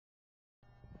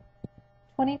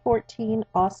2014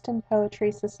 Austin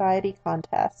Poetry Society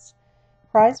Contests.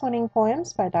 Prize-winning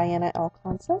poems by Diana L.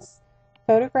 Conces.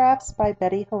 Photographs by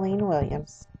Betty Helene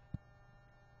Williams.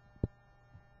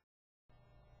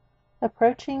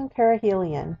 Approaching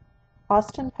Perihelion.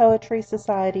 Austin Poetry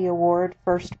Society Award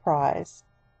First Prize.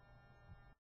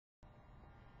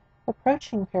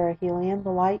 Approaching perihelion,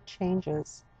 the light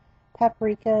changes.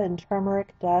 Paprika and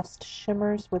turmeric dust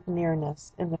shimmers with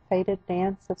nearness in the faded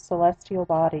dance of celestial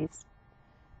bodies.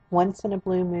 Once in a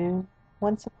blue moon,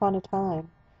 once upon a time,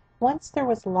 once there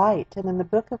was light, and in the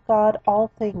book of God all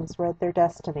things read their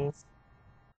destinies.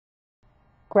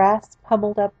 Grass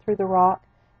pummeled up through the rock,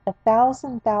 a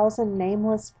thousand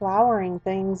nameless flowering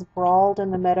things brawled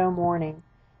in the meadow morning.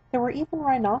 There were even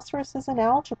rhinoceroses in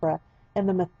algebra, and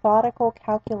the methodical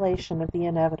calculation of the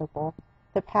inevitable,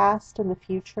 the past and the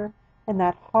future, and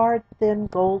that hard, thin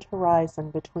gold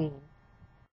horizon between.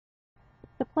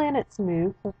 The planets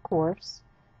move, of course.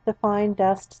 The fine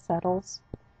dust settles.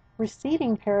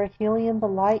 Receding perihelion, the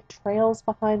light trails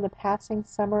behind the passing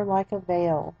summer like a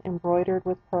veil embroidered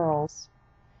with pearls.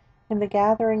 In the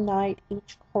gathering night,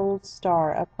 each cold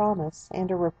star a promise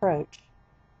and a reproach.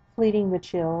 Fleeting the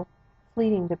chill,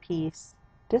 fleeting the peace,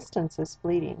 distance is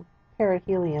fleeting,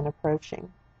 perihelion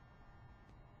approaching.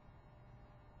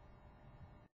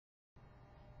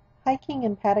 Hiking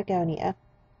in Patagonia.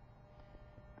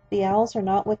 The Owls Are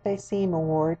Not What They Seem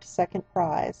Award, second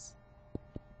prize.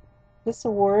 This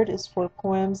award is for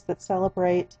poems that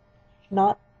celebrate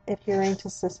not adhering to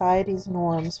society's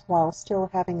norms while still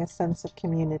having a sense of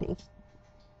community.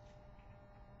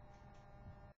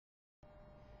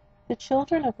 The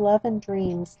children of love and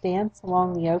dreams dance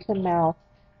along the open mouth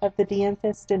of the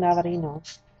Dientes de Navarino,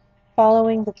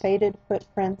 following the faded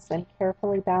footprints and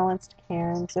carefully balanced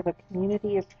cairns of a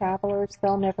community of travelers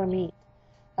they'll never meet,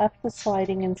 up the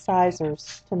sliding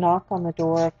incisors to knock on the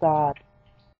door of God.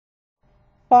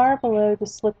 Far below the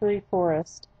slippery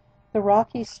forest, the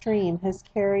rocky stream has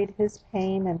carried his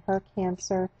pain and her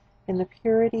cancer in the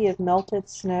purity of melted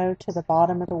snow to the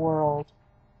bottom of the world.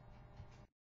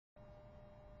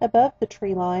 Above the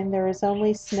tree line there is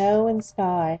only snow and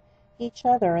sky, each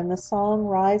other and the song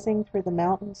rising through the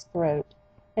mountain's throat,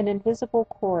 an invisible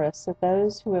chorus of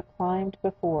those who have climbed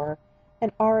before,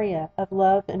 an aria of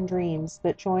love and dreams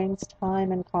that joins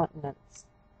time and continents.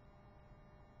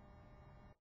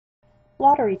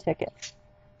 Lottery ticket.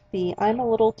 The I'm a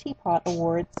Little Teapot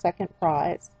Award, second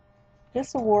prize.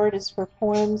 This award is for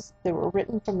poems that were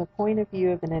written from the point of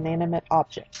view of an inanimate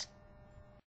object.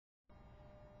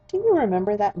 Do you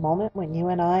remember that moment when you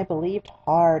and I believed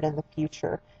hard in the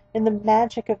future, in the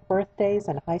magic of birthdays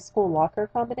and high school locker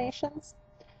combinations?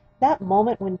 That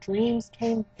moment when dreams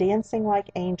came dancing like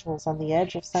angels on the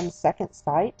edge of some second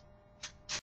sight?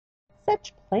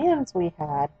 Such plans we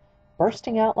had,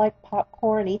 bursting out like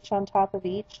popcorn each on top of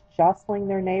each, jostling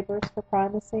their neighbors for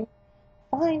primacy.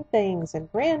 Fine things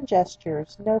and grand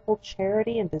gestures, noble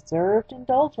charity and deserved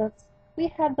indulgence. We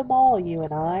had them all, you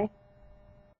and I.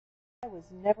 I was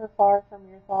never far from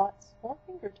your thoughts or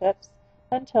fingertips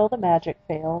until the magic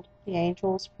failed, the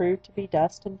angels proved to be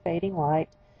dust and fading light,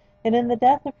 and in the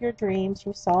death of your dreams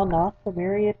you saw not the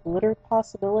myriad glittered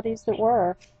possibilities that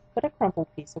were, but a crumpled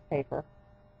piece of paper.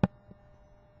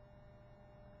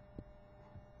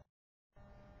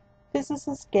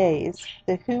 Physicist Gaze,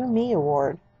 the Who Me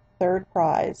Award, third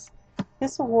prize.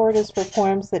 This award is for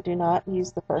poems that do not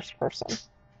use the first person.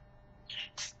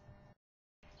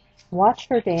 Watch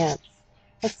her dance,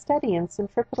 a steady and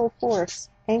centripetal force,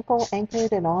 ankle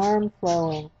anchored and arm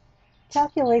flowing.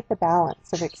 Calculate the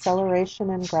balance of acceleration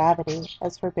and gravity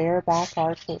as her bare back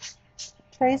arches.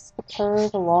 Trace the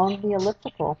curve along the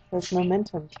elliptical as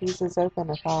momentum teases open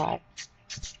a thigh.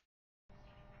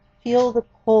 Feel the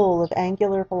pull of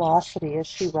angular velocity as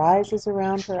she rises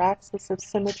around her axis of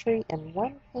symmetry and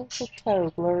one painted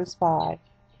toe blurs by.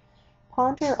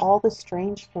 Ponder all the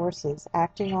strange forces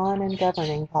acting on and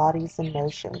governing bodies in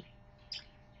motion.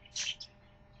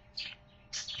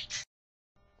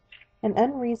 An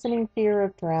unreasoning fear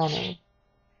of drowning.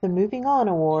 The Moving On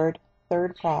Award,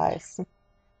 third prize.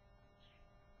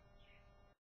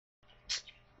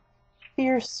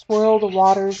 Fears swirl the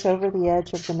waters over the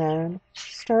edge of the known.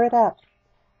 Stir it up.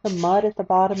 The mud at the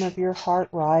bottom of your heart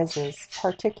rises,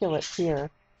 particulate fear.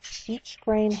 Each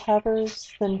grain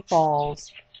hovers, then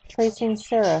falls, tracing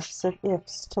serifs of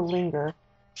ifs to linger.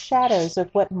 Shadows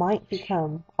of what might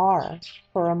become are,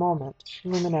 for a moment,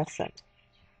 luminescent.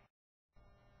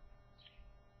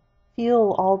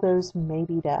 Feel all those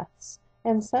maybe deaths,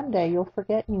 and someday you'll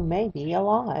forget you may be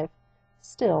alive.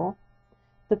 Still,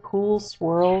 the pool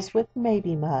swirls with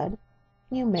maybe mud.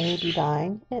 You may be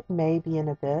dying. It may be an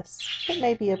abyss. It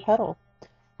may be a puddle.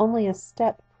 Only a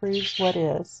step proves what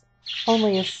is.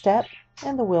 Only a step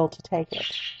and the will to take it.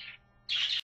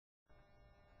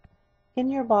 In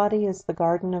Your Body is the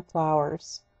Garden of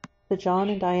Flowers. The John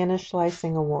and Diana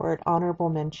Schleissing Award,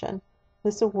 honorable mention.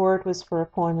 This award was for a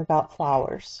poem about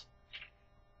flowers.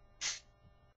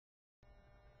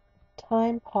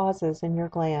 Time pauses in your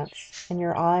glance, and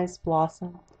your eyes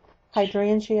blossom.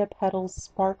 Hydrangea petals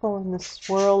sparkle in the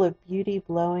swirl of beauty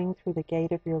blowing through the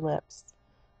gate of your lips.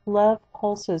 Love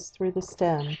pulses through the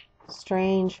stem.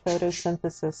 Strange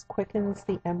photosynthesis quickens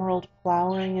the emerald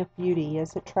flowering of beauty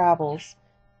as it travels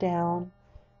down,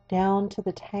 down to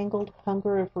the tangled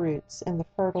hunger of roots in the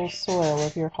fertile soil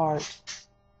of your heart.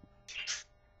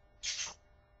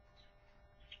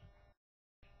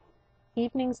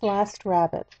 Evening's Last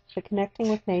Rabbit, the Connecting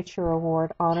with Nature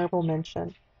Award, honorable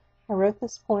mention. I wrote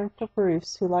this poem for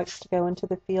Bruce, who likes to go into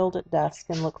the field at dusk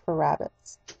and look for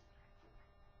rabbits.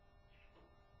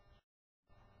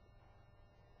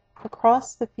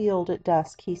 Across the field at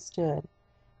dusk he stood,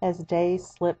 as day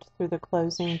slipped through the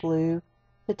closing blue.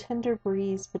 The tender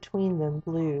breeze between them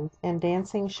blew, and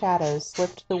dancing shadows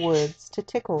slipped the woods to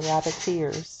tickle rabbits'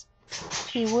 ears.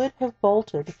 He would have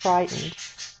bolted, frightened,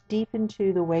 deep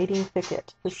into the waiting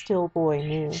thicket, the still boy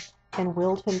knew, and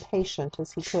willed him patient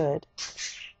as he could.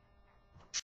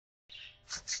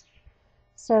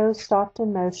 So, stopped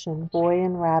in motion, boy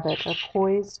and rabbit are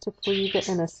poised to flee the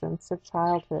innocence of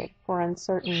childhood for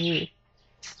uncertain youth,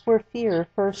 where fear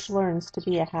first learns to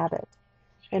be a habit,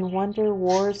 and wonder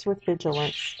wars with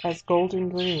vigilance as golden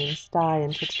dreams die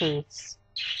into truths.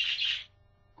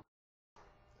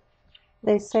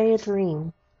 They Say a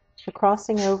Dream, the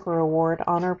Crossing Over Award,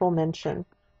 honorable mention.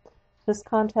 This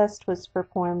contest was for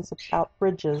poems about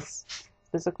bridges,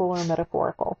 physical or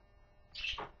metaphorical.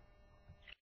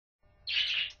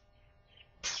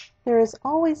 There is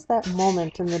always that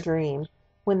moment in the dream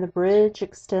when the bridge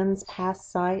extends past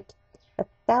sight,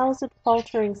 1,000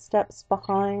 faltering steps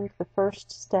behind, the first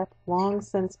step long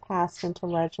since passed into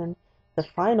legend, the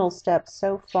final step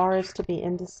so far as to be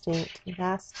indistinct,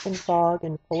 masked in fog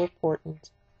and full of portent.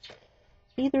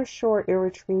 Either shore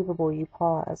irretrievable you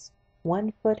pause,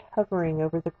 one foot hovering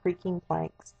over the creaking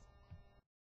planks.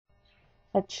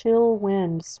 A chill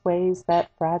wind sways that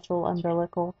fragile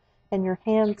umbilical, and your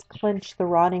hands clench the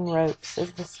rotting ropes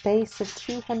as the space of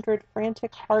 200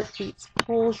 frantic heartbeats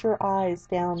pulls your eyes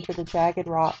down to the jagged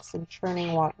rocks and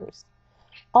churning waters.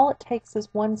 All it takes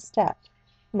is one step,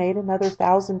 made another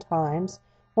 1,000 times,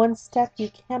 one step you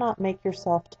cannot make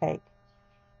yourself take.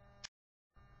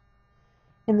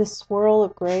 In the swirl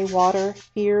of gray water,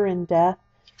 fear and death,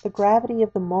 the gravity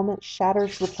of the moment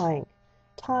shatters the plank.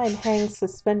 Time hangs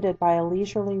suspended by a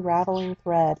leisurely rattling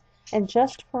thread, and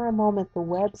just for a moment the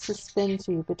web suspends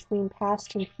you between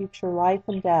past and future life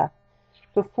and death,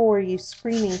 before you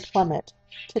screaming plummet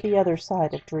to the other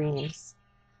side of dreams.